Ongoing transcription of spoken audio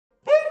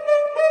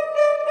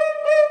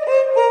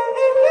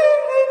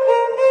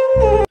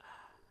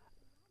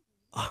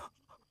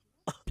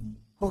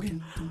गए,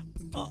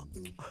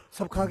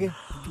 सब खा गए।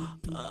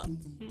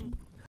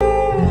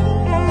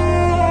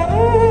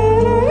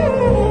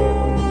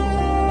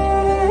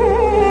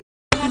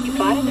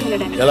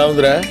 ఎలా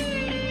ఉందిరా?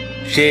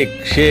 షేక్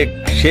షేక్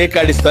షేక్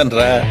ఆడిస్తాను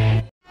రా.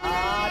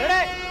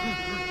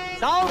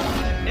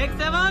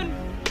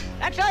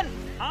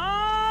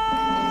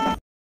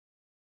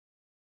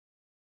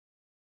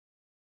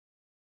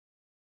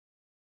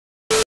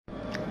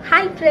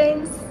 Hi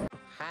friends.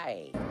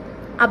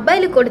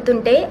 అబ్బాయిలు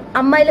కొడుతుంటే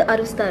అమ్మాయిలు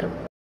అరుస్తారు.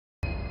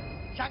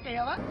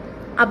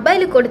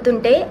 అబ్బాయిలు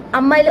కొడుతుంటే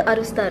అమ్మాయిలు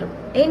అరుస్తారు.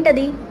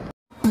 ఏంటది?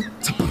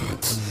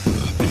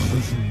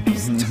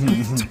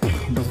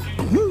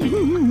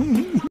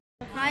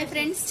 హాయ్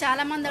ఫ్రెండ్స్,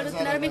 చాలా మంది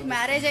అడుగుతున్నారు మీకు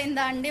మ్యారేజ్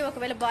అయిందా అండి,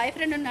 ఒకవేళ బాయ్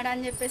ఫ్రెండ్ ఉన్నాడా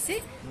అని చెప్పేసి.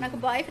 నాకు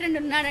బాయ్ ఫ్రెండ్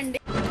ఉన్నాడండి,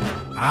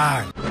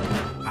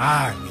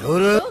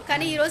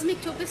 కానీ ఈ రోజు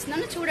మీకు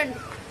చూపిస్తున్నాను, చూడండి.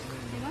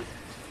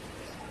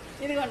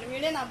 ఇదిగోండి,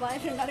 వీడే నా బాయ్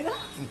ఫ్రెండ్. అడుగు.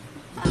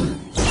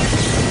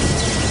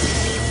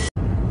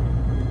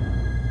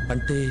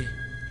 అంటే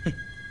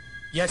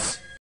ఎస్.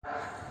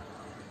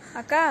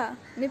 అక్క,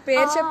 నీ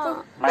పేరు చెప్పు.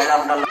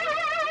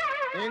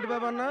 ఏంటి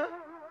బాబా అన్న,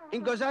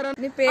 ఇంకోసారి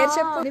నీ పేరు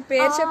చెప్పు. నీ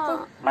పేరు చెప్పు.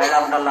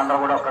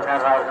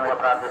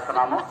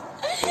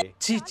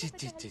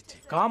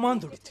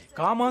 కామాంధుడు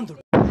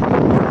కామాంధుడు.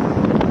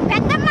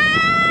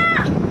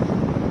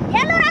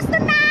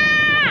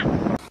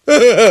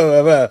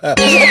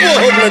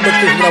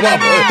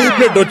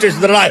 బ్లడ్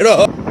వచ్చేసింది రాయడం.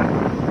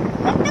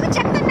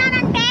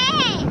 చెప్తున్నానంటే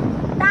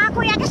నాకు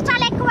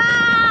ఎక్స్ట్రాలు ఎక్కువ.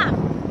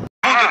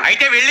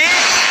 అయితే వెళ్ళి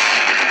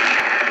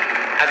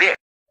అదే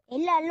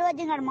ఎల్లు అల్లు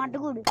వచ్చినాడు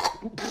మట్టుకుడు.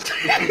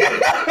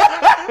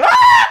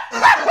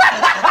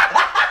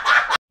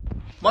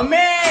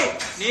 మమ్మీ,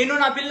 నేను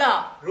నా పిల్ల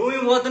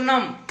రూమ్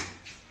పోతున్నాం.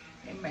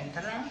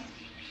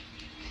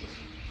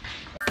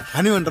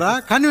 కానివ్వండి రా,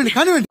 కానివ్వండి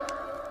కానివ్వండి,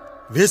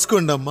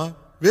 వేసుకోండి అమ్మా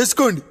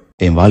వేసుకోండి.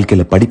 என்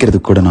வாழ்க்கையில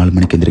படிக்கிறதுக்கு கூட 4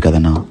 மணிக்கு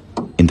எந்திரிக்காதனா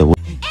இந்த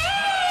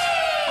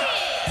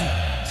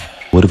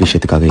ஒரு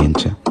விஷயத்துக்காக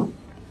ஏஞ்சேன்.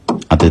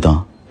 அதுதான்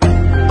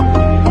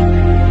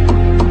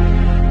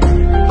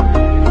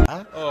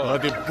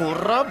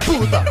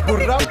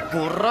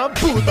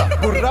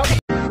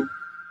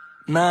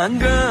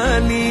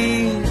నాంగాలి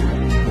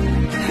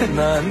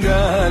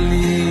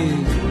నాంగాలి.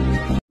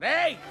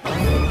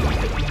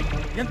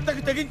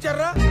 ఎంతకి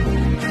తెగించారా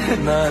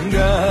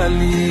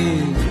నాంగాలి.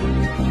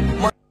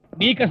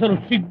 నీకసలు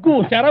సిగ్గు,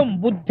 శరం,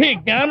 బుద్ధి,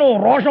 జ్ఞానం,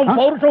 రోషం,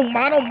 పౌరుషం,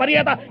 మానం,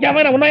 మర్యాద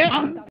ఏమైనా ఉన్నాయా?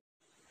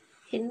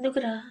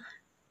 ఎందుకురా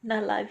నా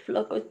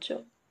లైఫ్లోకి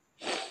వచ్చావు?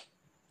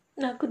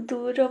 నాకు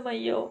దూరం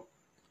అయ్యో.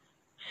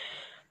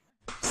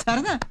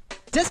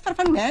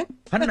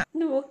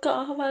 నువ్వు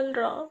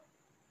కావాలరా,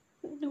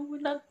 నువ్వు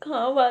నాకు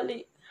కావాలి.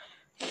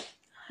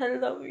 ఐ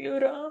లవ్ యూ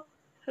రా,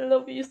 I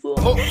love you so.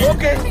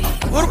 Okay,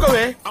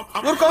 ఊరుకోవే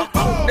ఊరుకో,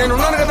 నేను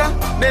ఉన్నాను కదా,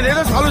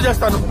 నేనేదో సాల్వ్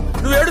చేస్తాను.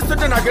 నువ్వు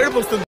ఏడుస్తుంటే నాకు ఏడుపు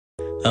వస్తుంది.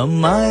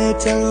 అమ్మాయి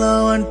చల్లో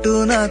అంటూ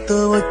నాతో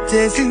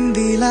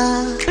వచ్చేసిందిలా.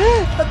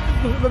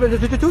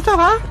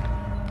 చూసావా?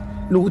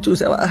 నువ్వు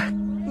చూసావా?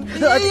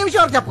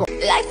 చెప్పు.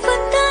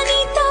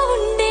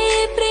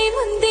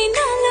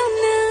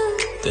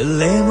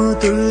 తెల్లేమో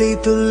తుల్లి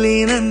తుల్లి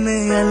నన్నే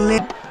అల్లే.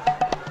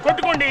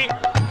 కొట్టుకోండి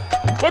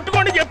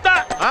కొట్టుకోండి చెప్తా,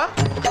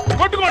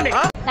 కొట్టుకోండి.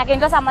 నాకు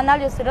ఇంట్లో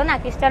సంబంధాలు చూస్తున్నారు,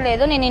 నాకు ఇష్టం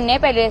లేదు, నేను నిన్నే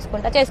పెళ్లి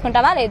చేసుకుంటా.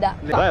 చేసుకుంటావా లేదా?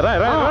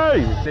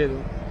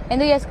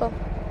 ఎందుకు చేసుకో?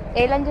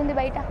 ఏ లంచ్ ఉంది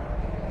బయట?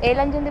 ఏ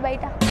లంచ్ ఉంది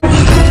బయట?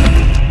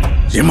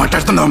 ఏం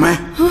మాట్లాడుతున్నావు?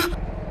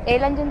 ఏ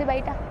లంచ్ ఉంది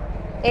బయట?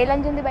 ఏ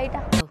లంచ్ ఉంది బయట?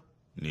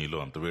 నీలో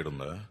అంత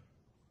వేడుందా?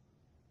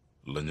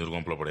 లంజూరు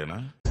గుంపలో పడేనా?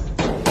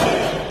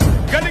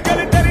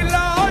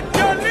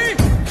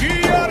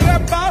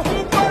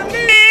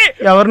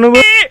 ఎవరు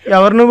నువ్వు?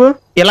 ఎవరు నువ్వు?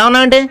 ఎలా ఉన్నా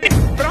అంటే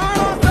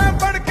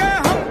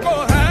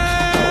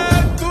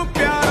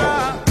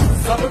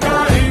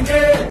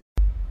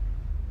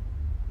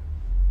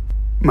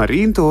మరీ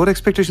ఇంత ఓవర్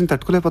ఎక్స్పెక్టేషన్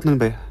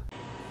తట్టుకోలేకపోతున్నాను భయ్య.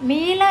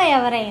 మీలో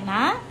ఎవరైనా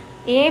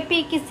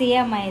ఏపీకి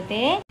సీఎం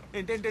అయితే,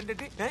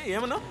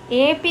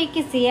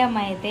 ఏపీకి సీఎం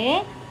అయితే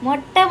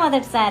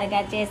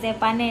మొట్టమొదటిసారిగా చేసే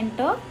పని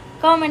ఏంటో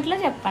కామెంట్ లో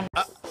చెప్పండి.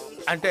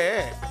 అంటే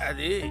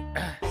అది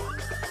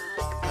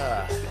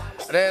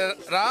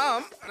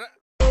రామ్.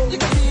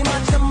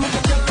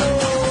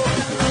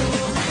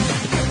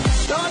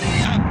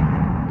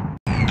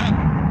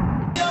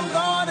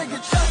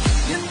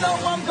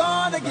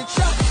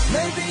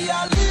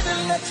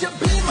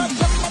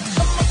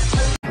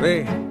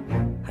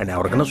 అని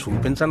ఎవరికైనా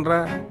చూపించండి రా,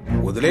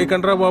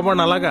 వదిలేయకండి రా బాబు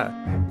అని అలాగా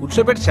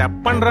కూర్చోబెట్టి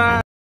చెప్పండి రా.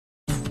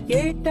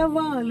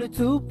 ఏటవాళ్ళు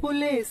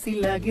చూపులేసి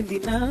లాగింది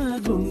నా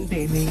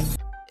గుండెని.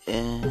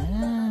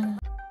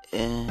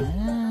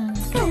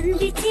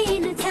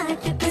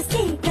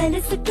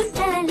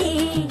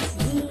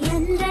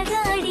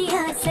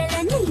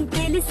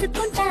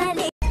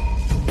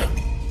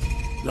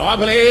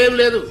 లోపలేం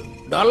లేదు,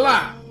 డొల్లా.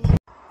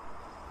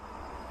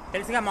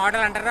 తెలుసుగా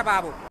మోడల్ అంటారా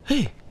బాబు?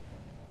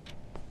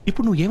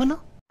 ఇప్పుడు నువ్వేమన్నా?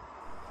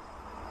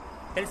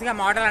 తెలుసుగా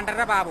మోడల్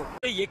అంటారా బాబు?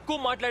 ఎక్కువ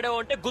మాట్లాడావు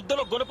అంటే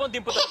గుద్దలో గుణపం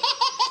దింపుతా.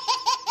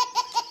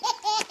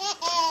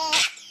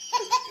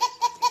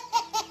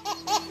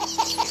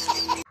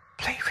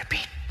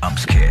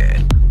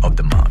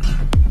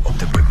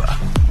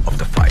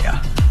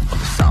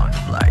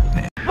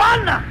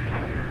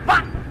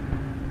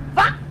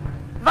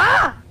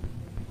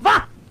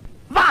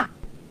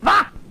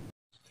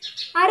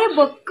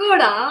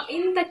 కూడా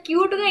ఇంత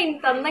క్యూట్ గా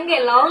ఇంత అందంగా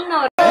ఎలా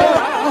ఉన్నావు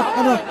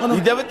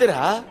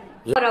ఇదేవతిరా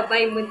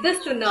అబ్బాయి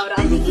ముద్దస్తున్నావురా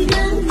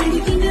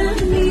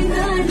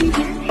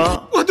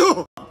వద్దు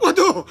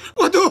వద్దు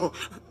వద్దు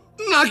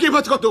నాకే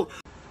బతుకొద్దు.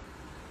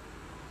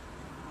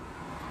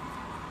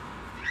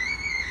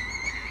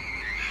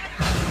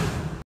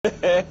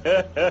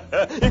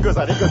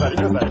 ఇంకోసారి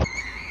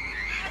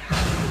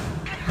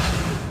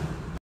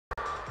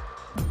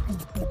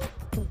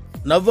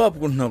నవ్వు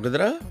ఆపుకుంటున్నావు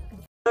కదరా.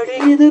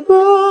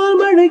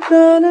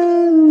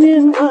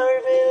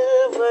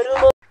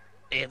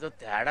 ఏదో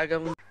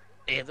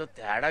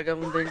తేడాగా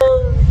ఉంది.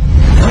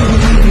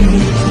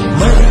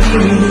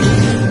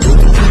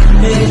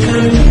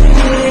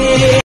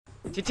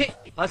 చిచ్చి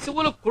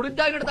పశువులు కుడి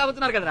తాగినట్టు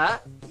తాగుతున్నారు కదరా.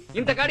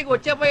 ఇంతకాడికి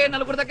వచ్చే పోయే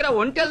నలుగురు దగ్గర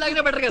ఒంటెలు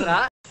తాగినా బెటర్ కదరా.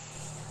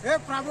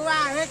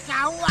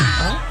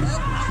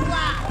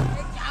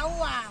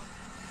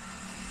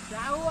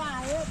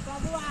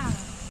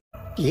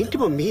 ఏంటి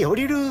మమ్మీ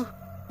ఎవడీడు?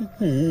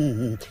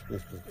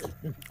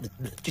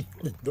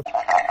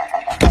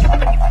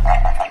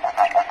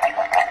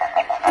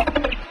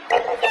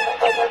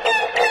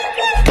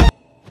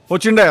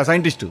 వచ్చిండా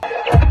సైంటిస్ట్?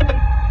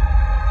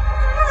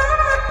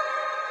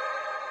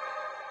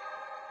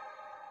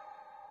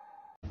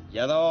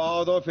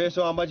 ఏదో ఫేస్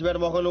అమ్మచ్చి పేరు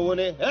మొహం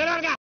నువ్వుని.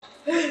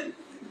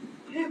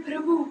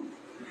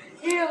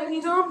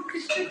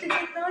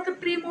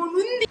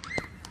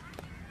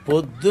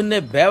 పొద్దున్నే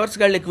బేవర్స్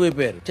గాళ్ళు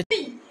ఎక్కువైపోయారు.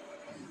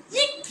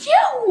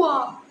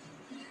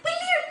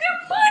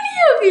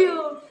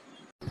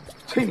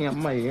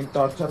 ఏం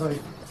టార్చర్.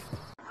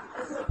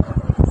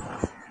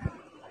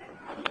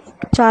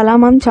 చాలా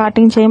మంది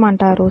చాటింగ్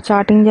చేయమంటారు,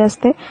 చాటింగ్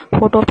చేస్తే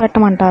ఫోటో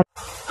పెట్టమంటారు,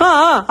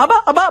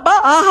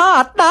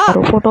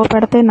 ఫోటో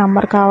పెడితే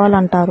నంబర్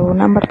కావాలంటారు,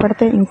 నంబర్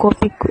పెడితే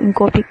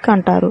ఇంకో పిక్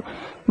అంటారు.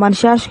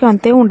 మనిషి ఆశకి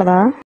అంతే ఉండదా?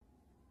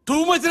 టూ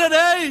మచ్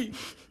రే,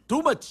 టూ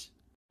మచ్.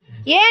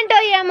 ఏంటో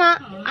ఏమో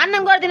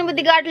అన్నం కూడా తిన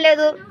బుద్ధి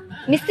కావట్లేదు.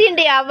 మిస్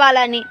ఇండియా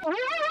అవ్వాలని,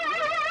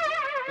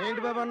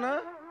 ఏంటి బాబన్న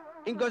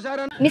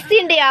ఇంకోసారి మిస్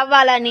ఇండియా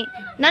అవ్వాలని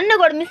నన్ను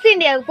కూడా మిస్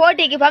ఇండియా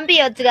పోటీకి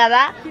పంపించవచ్చు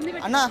కదా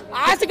అన్నా.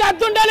 ఆశకి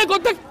అర్థుండాలి.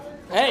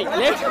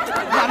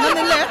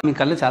 మీ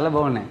కళ్ళు చాలా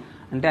బాగున్నాయి.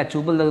 అంటే ఆ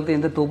చూపులు తగిలితే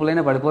ఎంత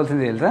తూపులైనా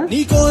పడిపోవాల్సింది తెలుసా.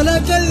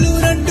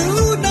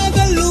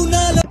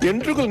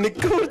 ఎంట్రుకలు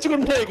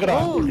నిక్కవచ్చుకుంటాయి ఇక్కడ.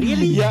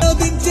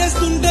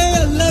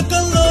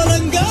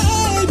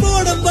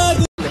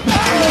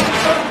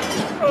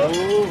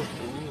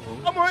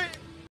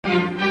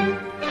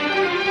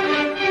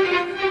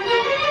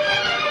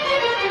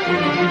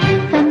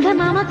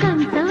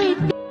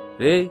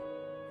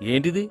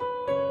 ఏంటిది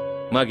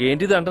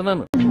మాకేంటిది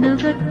అంటున్నాను.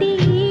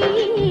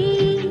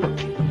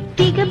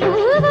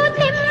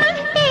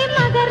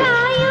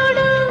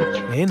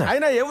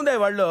 అయినా ఏముంది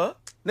వాళ్ళు?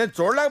 నేను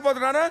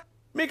చూడలేకపోతున్నానా?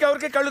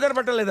 మీకెవరికి కళ్ళు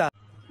కనపట్టలేదా?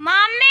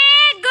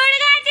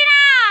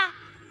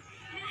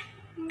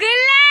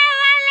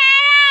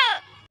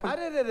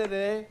 అరే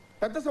రే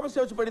పెద్ద సమస్య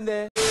వచ్చి పడిందే.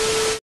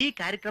 ఈ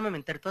కార్యక్రమం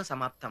ఇంతటితో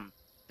సమాప్తం.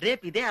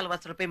 రేపు ఇదే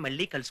అలవాసులపై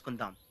మళ్ళీ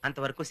కలుసుకుందాం.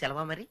 అంతవరకు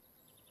సెలవా మరి.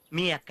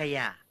 మీ అక్కయ్య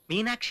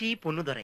మీనాక్షి పొన్నుదొరై.